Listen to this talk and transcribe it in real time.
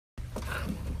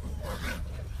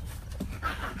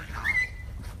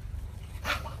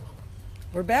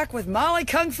We're back with Molly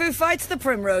Kung Fu Fights the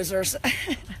Primrosers.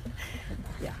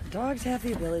 Yeah, dogs have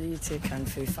the ability to Kung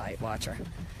Fu fight. Watch her.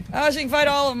 Oh, she can fight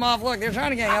all of them off. Look, they're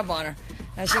trying to gang up on her.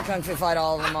 And she'll Kung Fu fight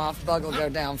all of them off. Bug will go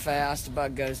down fast.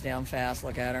 Bug goes down fast.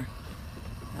 Look at her.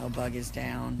 Oh, Bug is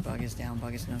down. Bug is down.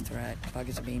 Bug is no threat. Bug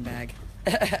is a beanbag.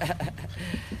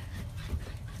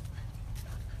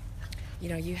 You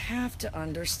know, you have to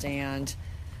understand,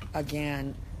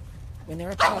 again, when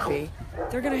they're a puppy,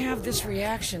 they're going to have this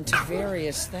reaction to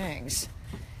various things.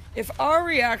 If our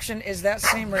reaction is that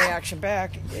same reaction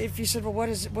back, if you said, well,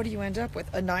 what do you end up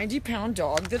with? A 90-pound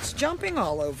dog that's jumping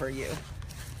all over you.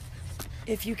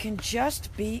 If you can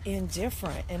just be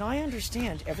indifferent, and I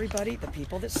understand everybody, the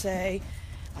people that say,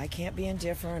 I can't be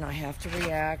indifferent, I have to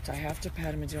react, I have to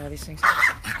pet him and do all these things,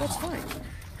 that's fine.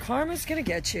 Karma's going to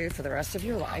get you for the rest of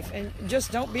your life, and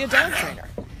just don't be a dog trainer.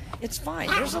 It's fine.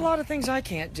 There's a lot of things I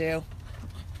can't do.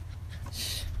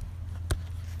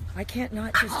 I can't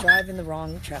not just drive in the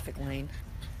wrong traffic lane.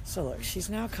 So look, she's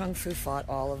now Kung Fu fought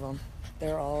all of them.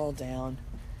 They're all down.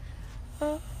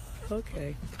 Oh,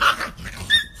 okay.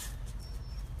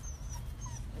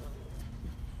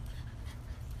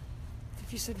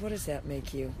 If you said, what does that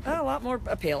make you? Oh, a lot more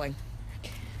appealing.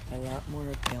 A lot more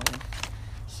appealing.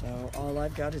 So all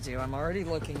I've got to do, I'm already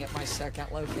looking at my second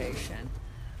location.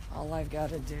 All I've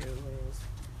got to do is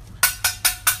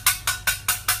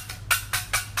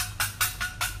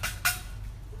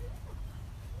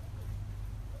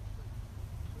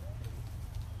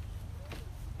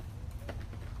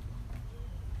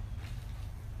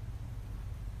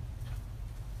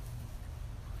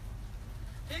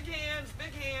big hands,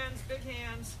 big hands, big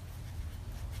hands.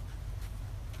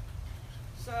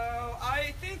 So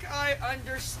I think I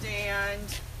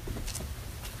understand.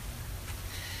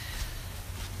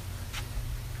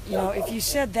 You know, if you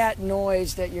said that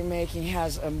noise that you're making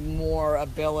has a more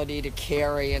ability to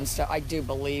carry and stuff, I do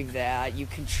believe that. You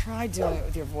can try doing it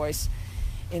with your voice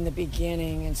in the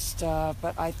beginning and stuff,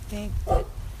 but I think that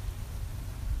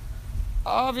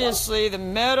obviously the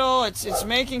metal, it's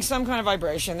making some kind of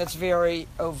vibration that's very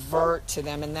overt to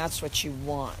them, and that's what you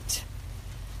want.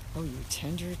 Oh, you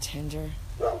tender, tender,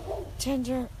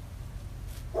 tender.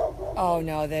 Oh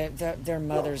no, their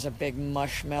mother's a big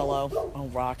mushmallow. Oh,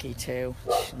 Rocky too.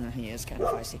 He is kind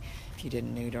of feisty. If you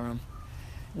didn't neuter him.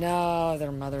 No,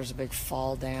 their mother's a big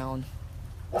fall down.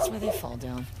 That's why they fall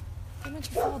down. They're meant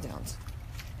to fall downs,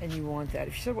 and you want that.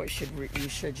 If you said what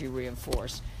should you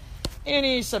reinforce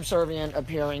any subservient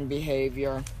appearing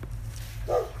behavior.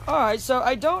 All right, so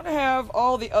I don't have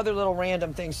all the other little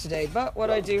random things today, but what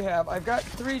I do have, I've got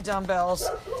 3 dumbbells,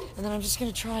 and then I'm just going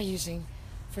to try using.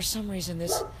 For some reason,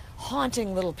 this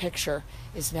haunting little picture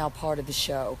is now part of the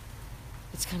show.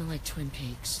 It's kind of like Twin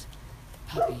Peaks.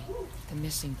 The puppy. The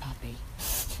missing puppy.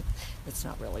 It's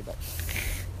not really, but...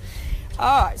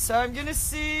 Alright, so I'm going to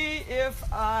see if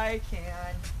I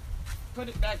can put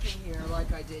it back in here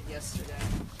like I did yesterday.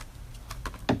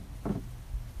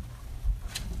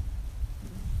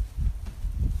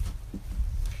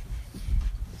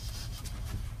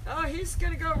 Oh, he's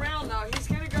going to go around, though. He's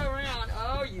going to go around.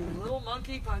 Oh, you little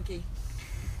monkey punky.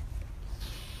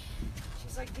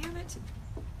 She's like, damn it.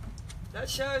 That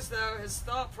shows, though, his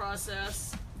thought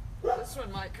process. This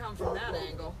one might come from that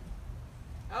angle.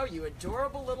 Oh, you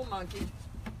adorable little monkey.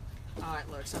 All right,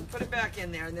 look, so I'm put it back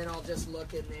in there, and then I'll just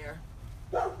look in there.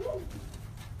 You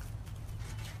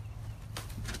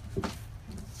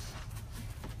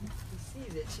see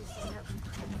that she's...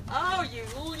 Oh,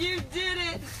 you did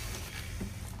it.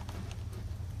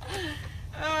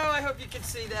 Oh, I hope you can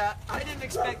see that. I didn't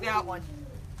expect that one.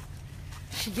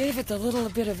 She gave it the little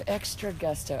bit of extra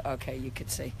gusto. Okay, you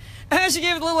could see. She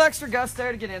gave it a little extra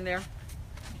gusto to get in there.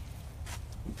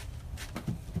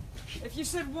 If you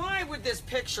said, why would this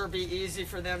picture be easy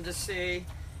for them to see?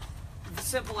 The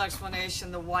simple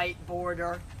explanation, the white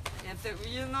border. If it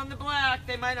were on the black,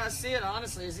 they might not see it,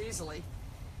 honestly, as easily.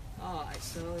 All right,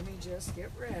 so let me just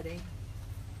get ready.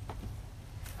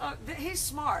 Oh, he's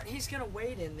smart. He's going to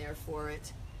wait in there for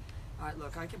it. All right,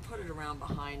 look, I can put it around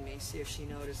behind me, see if she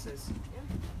notices.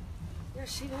 Yeah,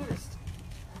 she noticed.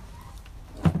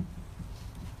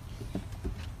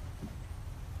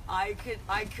 I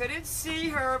couldn't see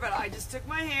her, but I just took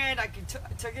my hand,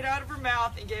 took it out of her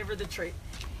mouth and gave her the treat.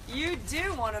 You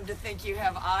do want them to think you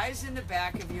have eyes in the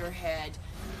back of your head.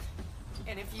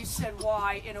 And if you said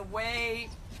why, in a way,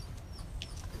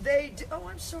 they do. Oh,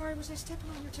 I'm sorry, was I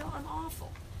stepping on your toe? I'm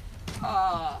awful.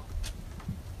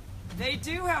 They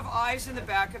do have eyes in the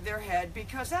back of their head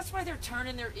because that's why they're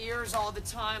turning their ears all the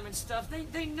time and stuff.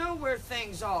 They know where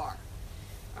things are.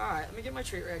 All right, let me get my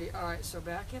treat ready. All right, so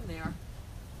back in there.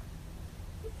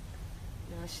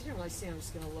 No, she didn't really see I'm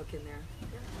just going to look in there. Yeah,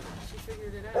 she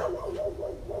figured it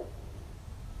out.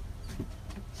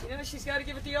 She knows she's got to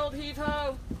give it the old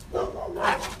heave-ho. Oh,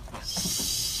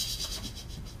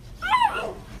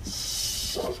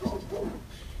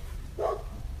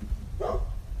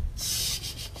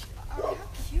 how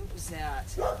cute was that?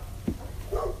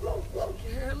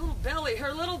 Her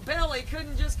little belly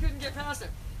couldn't get past it.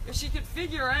 If she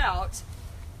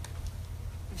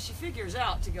figures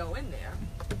out to go in there,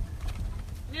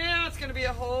 yeah, it's going to be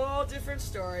a whole different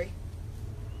story.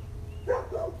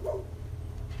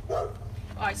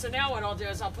 Alright, so now what I'll do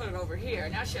is I'll put it over here.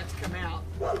 Now she has to come out.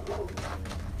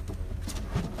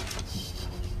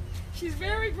 She's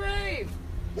very brave.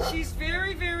 She's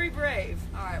very, very brave.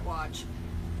 Alright, watch.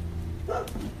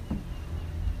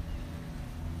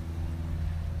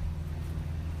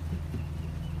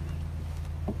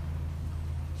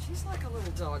 She's like a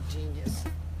little dog genius.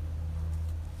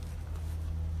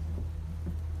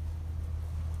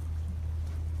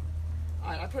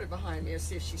 Alright, I put it behind me. Let's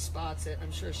see if she spots it.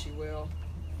 I'm sure she will.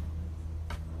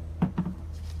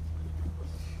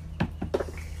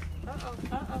 Uh-oh,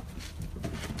 uh-oh.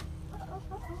 Uh-oh,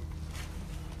 uh-oh.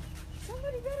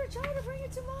 Somebody better try to bring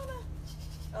it to Mama.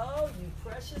 Oh, you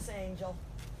precious angel.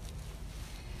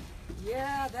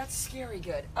 Yeah, that's scary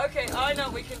good. Okay, I know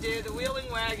what we can do. The wheeling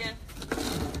wagon.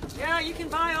 Yeah, you can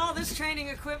buy all this training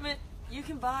equipment. You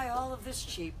can buy all of this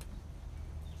cheap.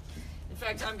 In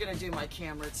fact, I'm going to do my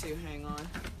camera too. Hang on.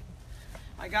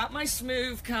 I got my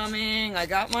smooth coming. I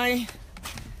got my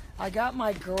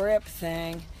grip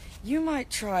thing. You might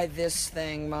try this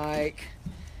thing, Mike,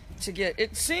 to get,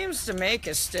 it seems to make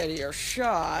a steadier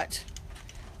shot.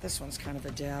 This one's kind of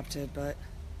adapted, but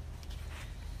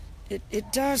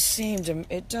it does seem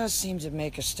to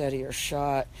make a steadier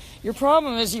shot. Your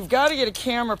problem is you've got to get a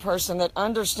camera person that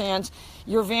understands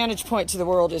your vantage point to the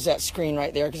world is that screen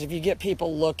right there, because if you get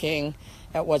people looking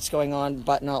at what's going on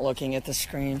but not looking at the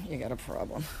screen, you got a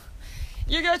problem.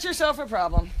 You got yourself a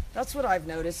problem. That's what I've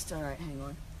noticed. All right, hang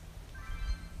on.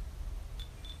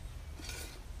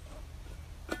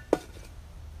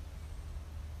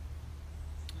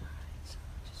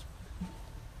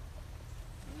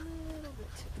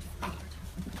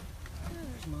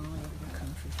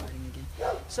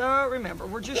 So remember,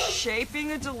 we're just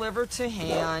shaping a deliver to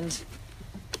hand,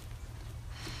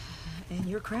 and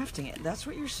you're crafting it. That's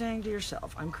what you're saying to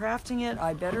yourself. I'm crafting it.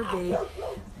 I better be.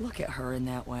 Look at her in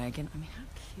that wagon. I mean, how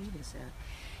cute is that?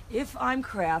 If I'm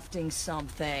crafting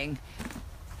something,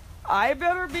 I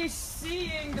better be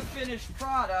seeing the finished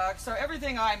product. So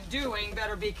everything I'm doing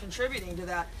better be contributing to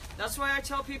that. That's why I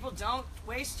tell people don't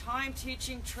waste time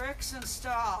teaching tricks and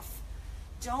stuff.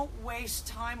 Don't waste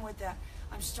time with that.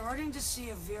 I'm starting to see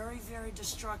a very, very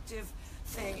destructive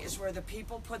thing is where the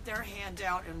people put their hand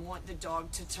out and want the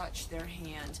dog to touch their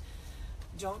hand.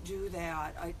 Don't do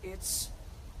that.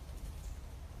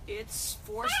 It's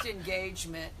forced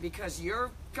engagement because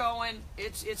you're going,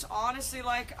 it's honestly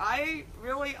like,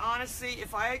 honestly,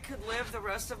 if I could live the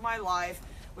rest of my life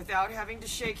without having to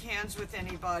shake hands with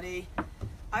anybody,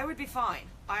 I would be fine.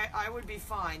 I would be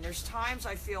fine. There's times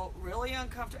I feel really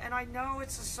uncomfortable, and I know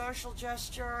it's a social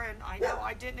gesture, and I know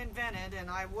I didn't invent it, and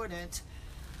I wouldn't,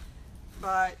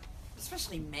 but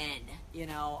especially men, you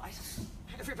know,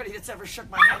 everybody that's ever shook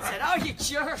my hand said, oh, you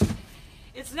jerk.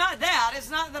 It's not that. It's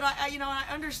not that I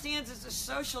understand it's a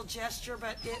social gesture,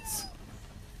 but it's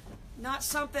not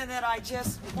something that I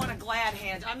just want to glad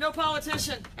hand. I'm no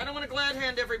politician. I don't want to glad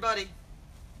hand everybody.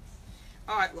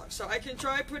 All right, look, so I can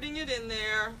try putting it in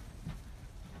there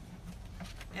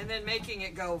and then making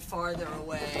it go farther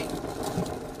away.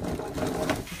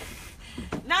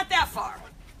 Not that far.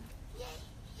 Yay,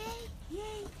 yay, yay,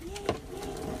 yay, yay.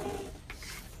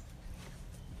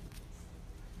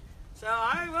 So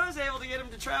I was able to get him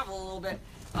to travel a little bit.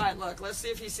 All right, look, let's see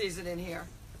if he sees it in here.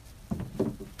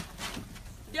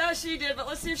 Yeah, she did, but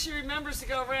let's see if she remembers to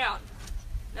go around.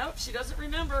 Nope, she doesn't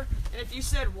remember. And if you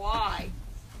said why?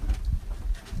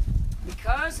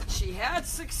 Because she had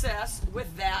success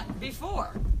with that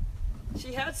before.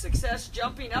 She had success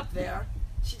jumping up there.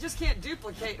 She just can't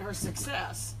duplicate her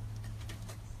success.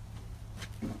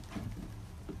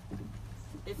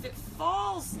 If it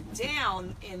falls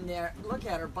down in there, look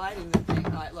at her biting the thing.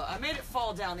 All right, look, I made it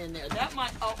fall down in there. That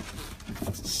might,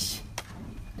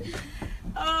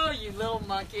 oh, you little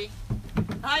monkey.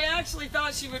 I actually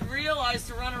thought she would realize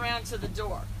to run around to the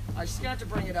door. All right, she's going to have to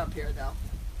bring it up here, though.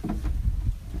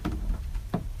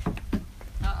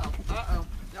 Uh-oh.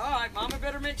 All right, Mama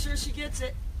better make sure she gets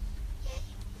it.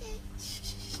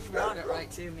 She brought it right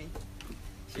to me.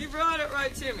 She brought it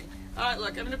right to me. All right,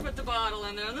 look, I'm going to put the bottle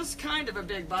in there. And this is kind of a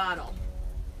big bottle.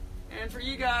 And for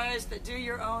you guys that do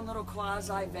your own little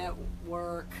quasi-vet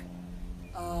work,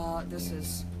 this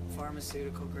is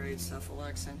pharmaceutical grade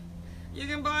cephalexin. You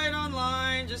can buy it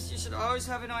online, you should always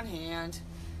have it on hand.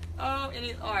 Oh,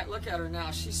 all right, look at her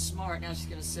now. She's smart. Now she's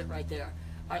going to sit right there.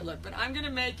 All right, look, but I'm going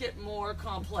to make it more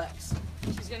complex.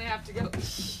 She's going to have to go,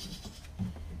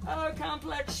 oh,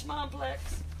 complex, schmomplex.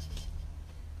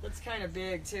 That's kind of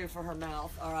big, too, for her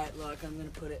mouth. All right, look, I'm going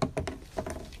to put it.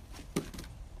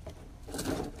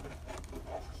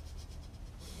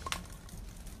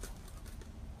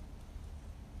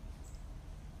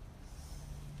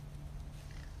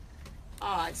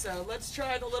 All right, so let's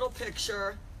try the little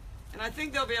picture. And I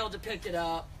think they'll be able to pick it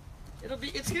up.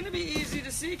 It's going to be easy to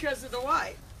see because of the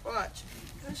white. Watch.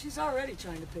 Oh, she's already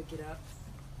trying to pick it up.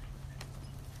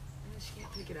 No, she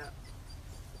can't pick it up.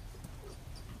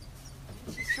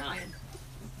 She's trying.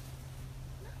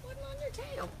 That wasn't on your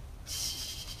tail.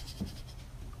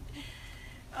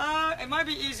 It might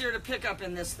be easier to pick up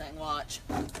in this thing. Watch.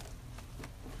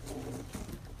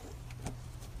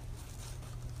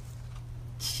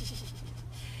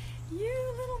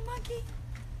 You little monkey.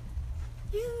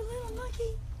 You little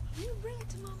monkey, you bring it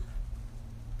to Mama.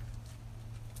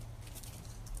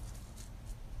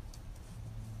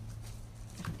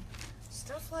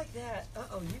 Stuff like that.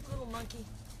 Uh-oh, you little monkey.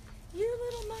 You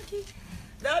little monkey.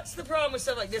 That's the problem with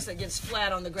stuff like this that gets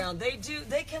flat on the ground. They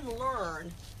can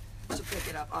learn to pick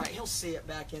it up. All right, he'll see it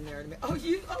back in there in a minute. Oh,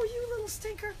 you little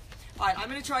stinker. All right, I'm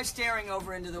going to try staring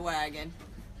over into the wagon.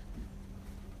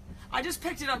 I just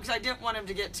picked it up because I didn't want him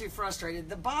to get too frustrated.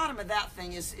 The bottom of that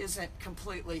thing isn't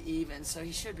completely even, so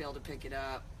he should be able to pick it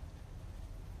up.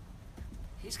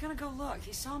 He's going to go look.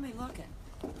 He saw me looking.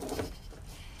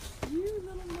 You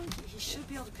little monkey. He should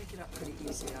be able to pick it up pretty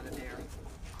easy out of there.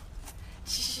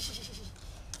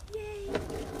 Yay.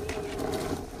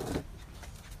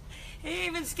 He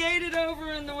even skated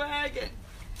over in the wagon.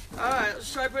 All right,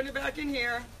 let's try putting it back in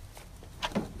here.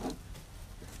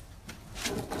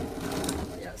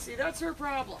 See, that's her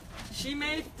problem. She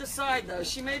may decide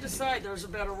there's a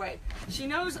better way. She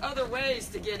knows other ways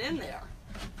to get in there.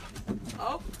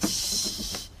 Oh.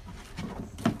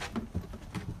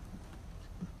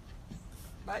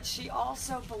 But she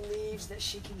also believes that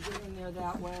she can get in there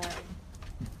that way.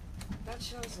 That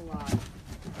shows a lot.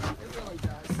 It really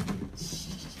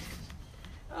does.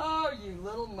 Oh, you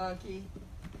little monkey.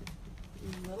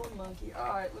 You little monkey. All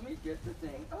right, let me get the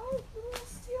thing. Oh, you little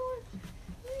stealer.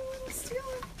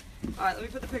 All right, let me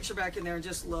put the picture back in there and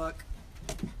just look.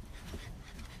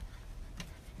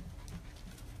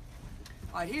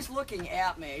 All right, he's looking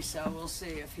at me, so we'll see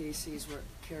if he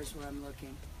cares where I'm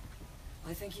looking.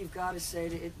 I think you've got to say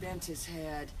that it bent his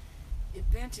head. It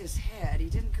bent his head. He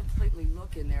didn't completely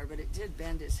look in there, but it did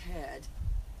bend his head.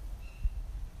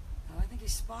 Oh, I think he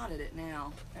spotted it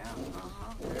now. Yeah,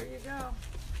 there you go.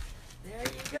 There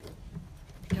you go.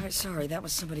 Guys, sorry, that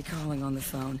was somebody calling on the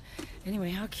phone.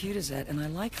 Anyway, how cute is that? And I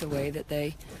like the way that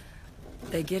they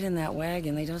get in that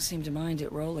wagon. They don't seem to mind it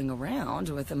rolling around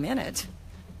with a minute.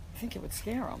 I think it would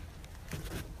scare them.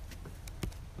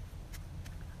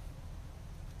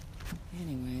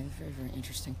 Anyway, very, very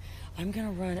interesting. I'm going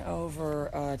to run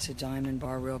over to Diamond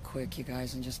Bar real quick, you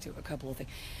guys, and just do a couple of things.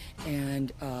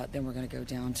 And then we're going to go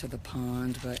down to the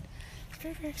pond. But it's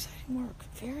very, very exciting work.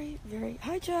 Very, very...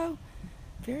 Hi, Joe.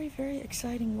 Very, very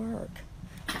exciting work.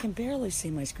 I can barely see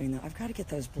my screen, though. I've got to get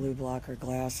those blue blocker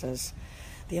glasses.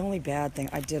 The only bad thing,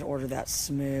 I did order that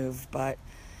Smooth, but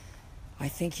I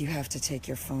think you have to take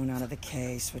your phone out of the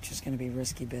case, which is going to be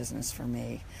risky business for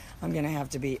me. I'm going to have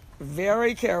to be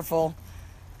very careful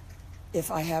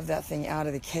if I have that thing out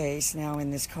of the case now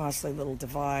in this costly little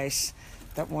device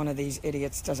that one of these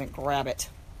idiots doesn't grab it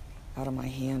out of my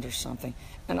hand or something.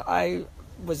 And I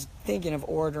was thinking of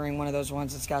ordering one of those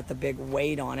ones that's got the big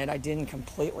weight on it. I didn't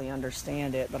completely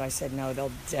understand it, but I said no,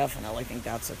 they'll definitely think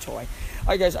that's a toy. All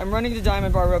right, guys, I'm running to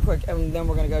Diamond Bar real quick, and then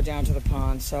we're going to go down to the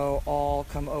pond, so I'll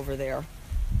come over there.